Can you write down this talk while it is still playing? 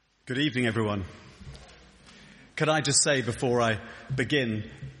Good evening, everyone. Could I just say before I begin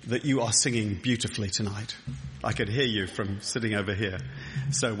that you are singing beautifully tonight. I could hear you from sitting over here.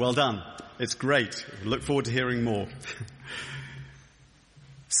 So well done. It's great. Look forward to hearing more.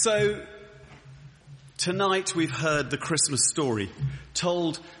 So tonight we've heard the Christmas story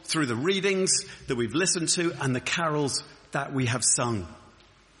told through the readings that we've listened to and the carols that we have sung.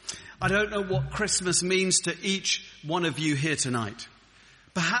 I don't know what Christmas means to each one of you here tonight.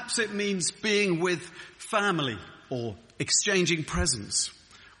 Perhaps it means being with family or exchanging presents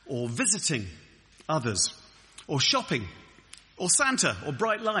or visiting others or shopping or Santa or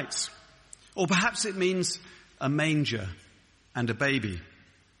bright lights. Or perhaps it means a manger and a baby.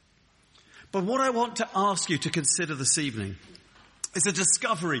 But what I want to ask you to consider this evening is a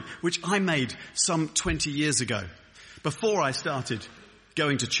discovery which I made some 20 years ago, before I started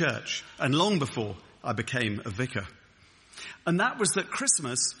going to church and long before I became a vicar. And that was that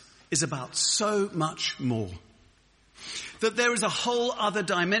Christmas is about so much more. That there is a whole other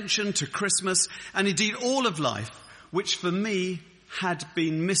dimension to Christmas and indeed all of life, which for me had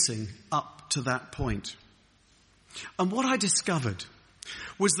been missing up to that point. And what I discovered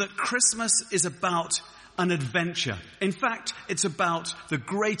was that Christmas is about an adventure. In fact, it's about the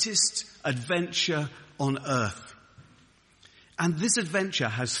greatest adventure on earth. And this adventure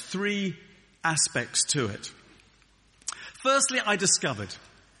has three aspects to it. Firstly, I discovered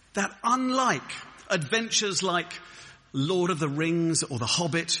that unlike adventures like Lord of the Rings or The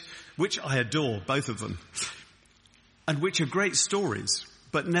Hobbit, which I adore, both of them, and which are great stories,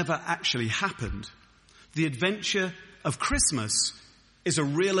 but never actually happened, the adventure of Christmas is a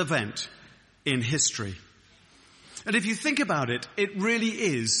real event in history. And if you think about it, it really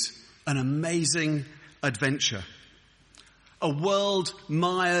is an amazing adventure. A world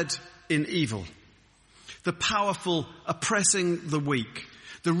mired in evil. The powerful oppressing the weak,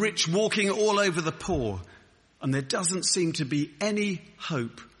 the rich walking all over the poor, and there doesn't seem to be any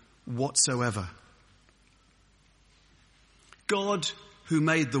hope whatsoever. God, who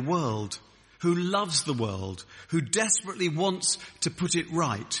made the world, who loves the world, who desperately wants to put it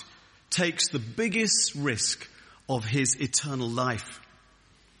right, takes the biggest risk of his eternal life.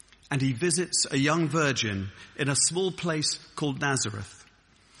 And he visits a young virgin in a small place called Nazareth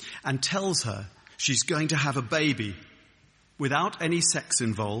and tells her she's going to have a baby without any sex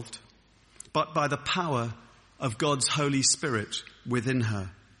involved, but by the power of God's Holy Spirit within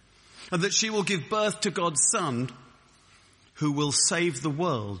her. And that she will give birth to God's Son, who will save the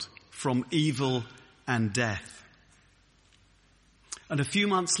world from evil and death. And a few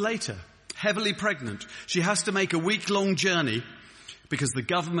months later, heavily pregnant, she has to make a week-long journey because the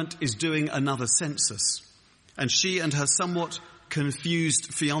government is doing another census. And she and her somewhat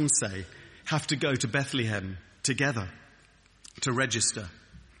confused fiancé have to go to Bethlehem together to register.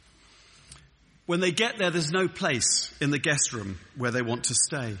 When they get there, there's no place in the guest room where they want to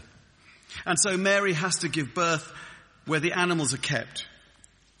stay. And so Mary has to give birth where the animals are kept,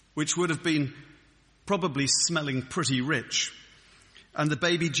 which would have been probably smelling pretty rich. And the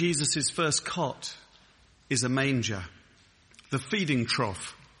baby Jesus' first cot is a manger, the feeding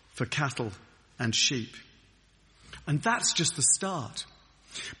trough for cattle and sheep. And that's just the start.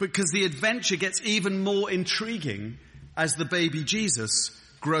 Because the adventure gets even more intriguing as the baby Jesus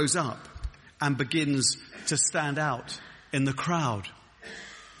grows up and begins to stand out in the crowd.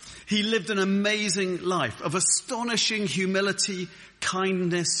 He lived an amazing life of astonishing humility,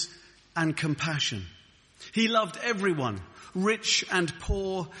 kindness, and compassion. He loved everyone, rich and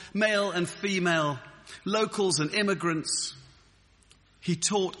poor, male and female, locals and immigrants. He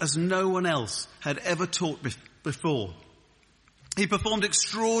taught as no one else had ever taught before. He performed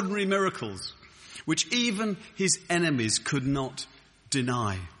extraordinary miracles, which even his enemies could not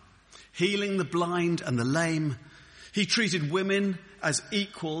deny. Healing the blind and the lame. He treated women as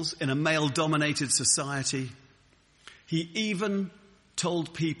equals in a male-dominated society. He even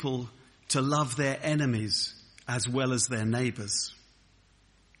told people to love their enemies as well as their neighbors.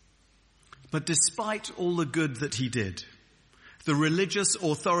 But despite all the good that he did, the religious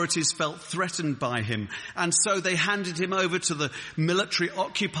authorities felt threatened by him, and so they handed him over to the military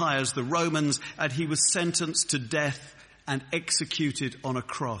occupiers, the Romans, and he was sentenced to death and executed on a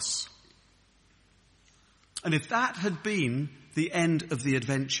cross. And if that had been the end of the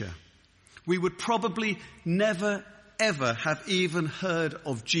adventure, we would probably never, ever have even heard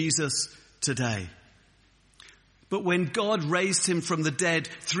of Jesus today. But when God raised him from the dead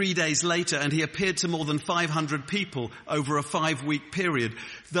 3 days later and he appeared to more than 500 people over a 5-week period,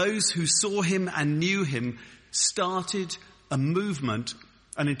 those who saw him and knew him started a movement,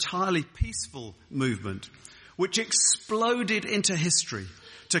 an entirely peaceful movement, which exploded into history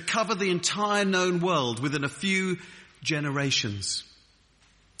to cover the entire known world within a few generations.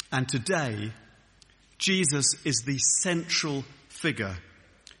 And today, Jesus is the central figure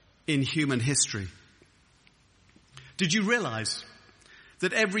in human history. Did you realize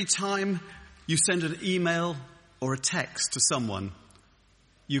that every time you send an email or a text to someone,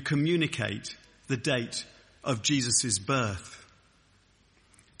 you communicate the date of Jesus' birth?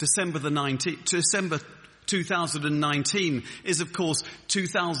 December 2019 is, of course,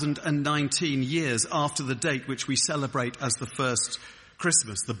 2019 years after the date which we celebrate as the first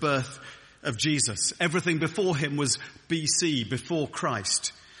Christmas, the birth of Jesus. Everything before him was BC, before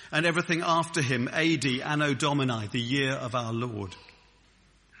Christ, and everything after him, AD, Anno Domini, the year of our Lord.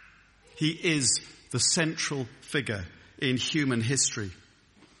 He is the central figure in human history.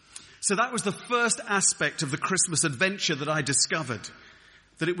 So that was the first aspect of the Christmas adventure that I discovered,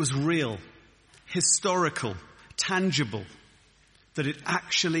 that it was real, historical, tangible, that it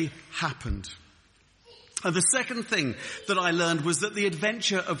actually happened. And the second thing that I learned was that the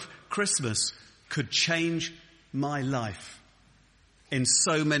adventure of Christmas could change my life in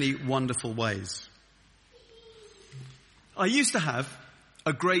so many wonderful ways. I used to have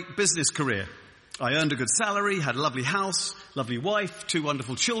a great business career. I earned a good salary, had a lovely house, lovely wife, 2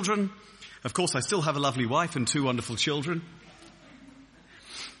 wonderful children. Of course, I still have a lovely wife and 2 wonderful children.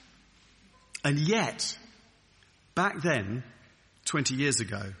 And yet, back then, 20 years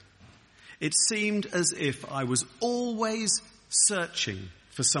ago, it seemed as if I was always searching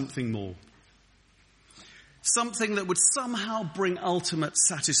for something more. Something that would somehow bring ultimate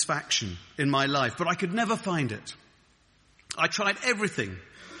satisfaction in my life, but I could never find it. I tried everything,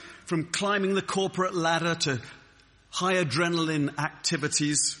 from climbing the corporate ladder to high adrenaline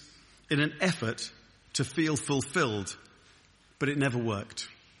activities in an effort to feel fulfilled, but it never worked.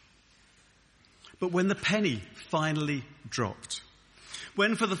 But when the penny finally dropped,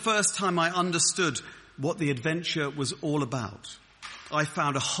 when for the first time I understood what the adventure was all about, I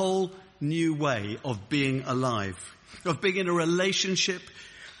found a whole new way of being alive, of being in a relationship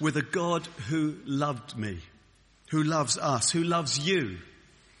with a God who loved me, who loves us, who loves you,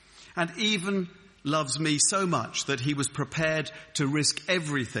 and even loves me so much that he was prepared to risk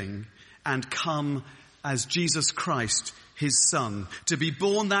everything and come as Jesus Christ, his son, to be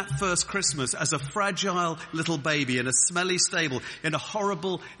born that first Christmas as a fragile little baby in a smelly stable in a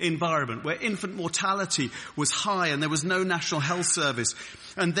horrible environment where infant mortality was high and there was no national health service,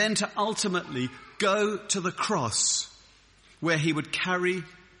 and then to ultimately go to the cross where he would carry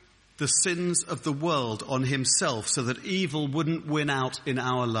the sins of the world on himself so that evil wouldn't win out in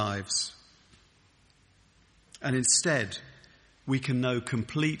our lives. And instead, we can know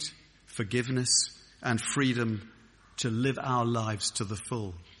complete forgiveness and freedom to live our lives to the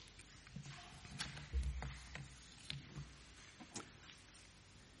full.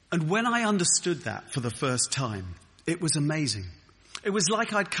 And when I understood that for the first time, it was amazing. It was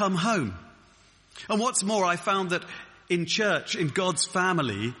like I'd come home. And what's more, I found that in church, in God's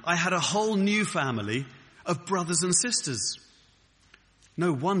family, I had a whole new family of brothers and sisters.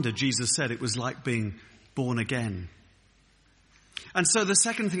 No wonder Jesus said it was like being born again. And so the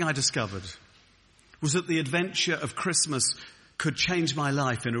second thing I discovered was that the adventure of Christmas could change my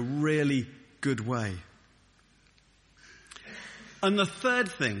life in a really good way. And the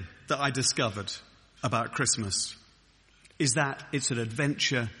third thing that I discovered about Christmas is that it's an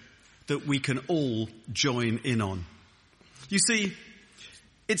adventure that we can all join in on. You see,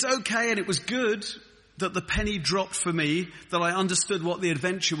 it's okay and it was good that the penny dropped for me, that I understood what the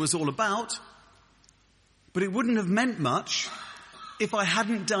adventure was all about, but it wouldn't have meant much if I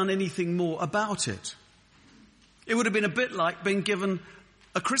hadn't done anything more about it. It would have been a bit like being given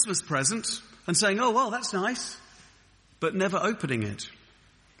a Christmas present and saying, oh, well, that's nice, but never opening it.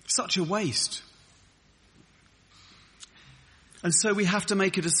 Such a waste. And so we have to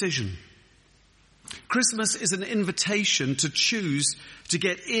make a decision. Christmas is an invitation to choose to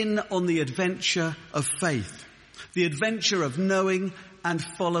get in on the adventure of faith, the adventure of knowing and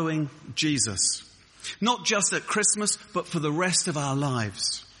following Jesus. Not just at Christmas, but for the rest of our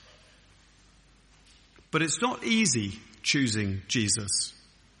lives. But it's not easy choosing Jesus,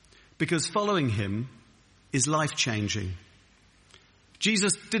 because following him is life-changing.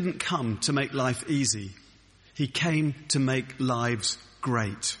 Jesus didn't come to make life easy. He came to make lives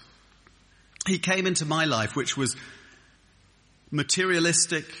great. He came into my life, which was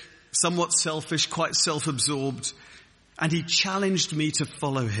materialistic, somewhat selfish, quite self-absorbed, and he challenged me to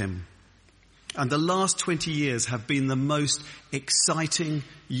follow him. And the last 20 years have been the most exciting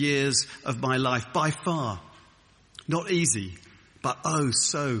years of my life, by far. Not easy, but oh,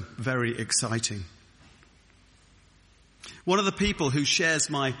 so very exciting. One of the people who shares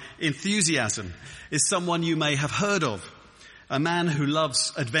my enthusiasm is someone you may have heard of, a man who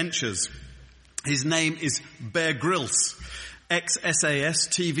loves adventures. His name is Bear Grylls, ex-SAS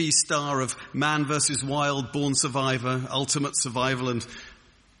TV star of Man vs. Wild, Born Survivor, Ultimate Survival, and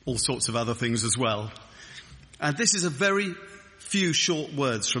all sorts of other things as well. And this is a very few short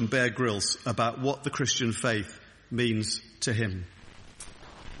words from Bear Grylls about what the Christian faith means to him.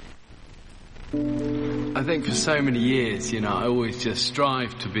 I think for so many years, I always just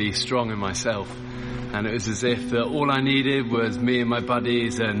strived to be strong in myself. And it was as if that all I needed was me and my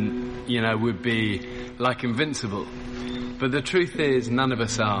buddies and, would be like invincible. But the truth is, none of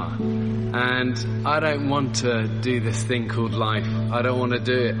us are. And I don't want to do this thing called life. I don't want to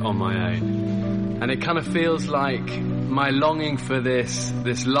do it on my own. And it kind of feels like my longing for this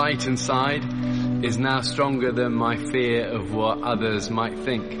light inside is now stronger than my fear of what others might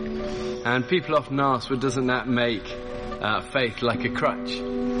think. And people often ask, well, doesn't that make faith like a crutch?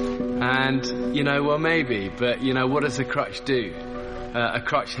 And, well, maybe, but, what does a crutch do? A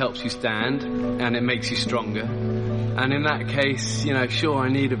crutch helps you stand, and it makes you stronger. And in that case, sure, I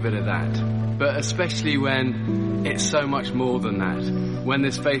need a bit of that. But especially when it's so much more than that. When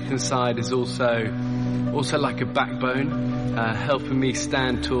this faith inside is also like a backbone, helping me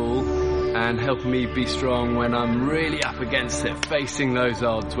stand tall, and helping me be strong when I'm really up against it, facing those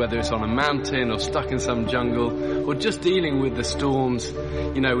odds, whether it's on a mountain or stuck in some jungle or just dealing with the storms,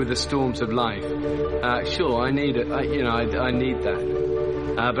 with the storms of life. Sure, I need it. I need that.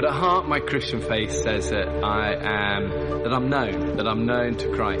 But at heart, my Christian faith says that I'm known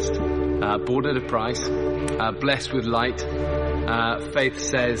to Christ, bought at a price, blessed with light. Faith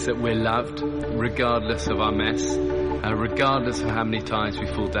says that we're loved, regardless of our mess, regardless of how many times we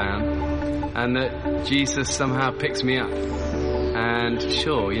fall down. And that Jesus somehow picks me up. And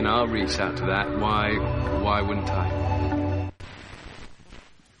sure, I'll reach out to that. Why wouldn't I?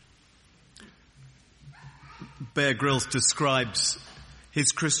 Bear Grylls describes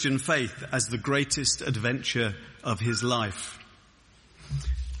his Christian faith as the greatest adventure of his life.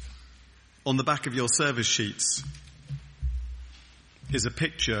 On the back of your service sheets is a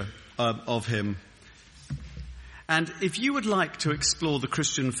picture of him. And if you would like to explore the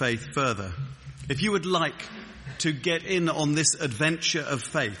Christian faith further, if you would like to get in on this adventure of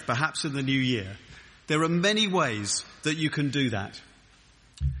faith, perhaps in the new year, there are many ways that you can do that.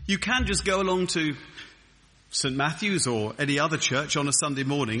 You can just go along to St. Matthew's or any other church on a Sunday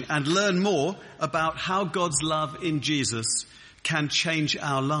morning and learn more about how God's love in Jesus can change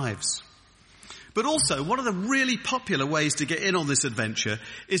our lives. But also, one of the really popular ways to get in on this adventure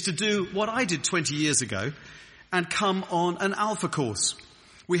is to do what I did 20 years ago and come on an Alpha course.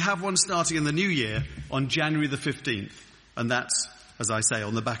 We have one starting in the new year on January the 15th. And that's, as I say,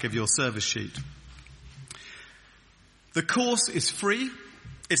 on the back of your service sheet. The course is free.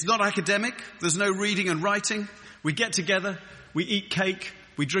 It's not academic. There's no reading and writing. We get together, we eat cake,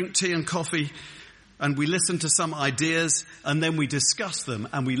 we drink tea and coffee, and we listen to some ideas, and then we discuss them,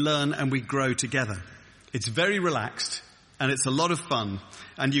 and we learn and we grow together. It's very relaxed, and it's a lot of fun,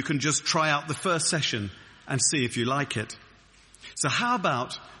 and you can just try out the first session and see if you like it. So how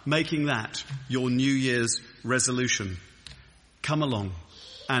about making that your New Year's resolution? Come along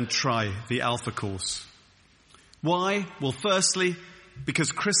and try the Alpha course. Why? Well, firstly,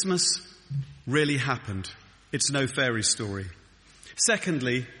 because Christmas really happened. It's no fairy story.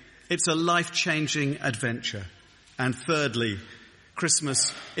 Secondly, it's a life-changing adventure. And thirdly,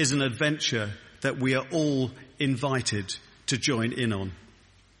 Christmas is an adventure that we are all invited to join in on.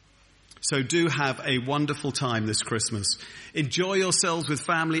 So do have a wonderful time this Christmas. Enjoy yourselves with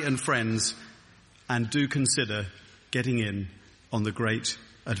family and friends, and do consider getting in on the great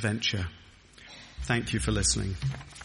adventure. Thank you for listening.